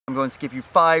I'm going to give you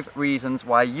 5 reasons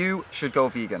why you should go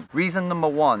vegan. Reason number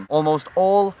 1, almost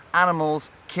all animals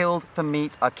killed for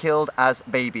meat are killed as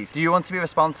babies. Do you want to be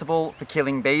responsible for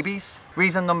killing babies?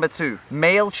 Reason number 2,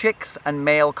 male chicks and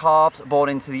male calves born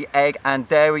into the egg and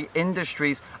dairy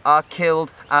industries are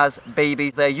killed as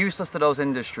babies. They're useless to those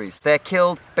industries. They're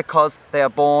killed because they are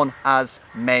born as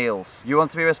males. You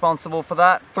want to be responsible for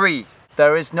that? 3,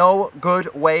 there is no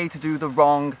good way to do the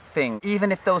wrong thing.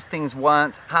 Even if those things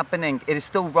weren't happening, it is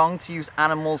still wrong to use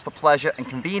animals for pleasure and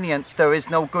convenience. There is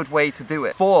no good way to do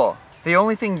it. 4, the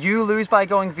only thing you lose by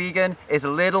going vegan is a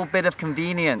little bit of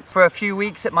convenience. For a few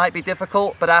weeks it might be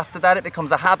difficult, but after that it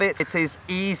becomes a habit. It is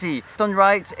easy. Done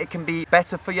right, it can be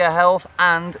better for your health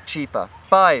and cheaper.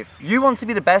 5, you want to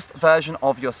be the best version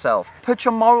of yourself. Put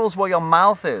your morals where your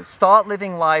mouth is. Start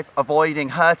living life avoiding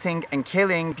hurting and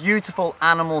killing beautiful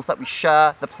animals that we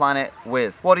share the planet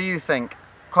with. What do you think?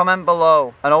 Comment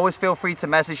below, and always feel free to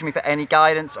message me for any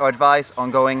guidance or advice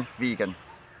on going vegan.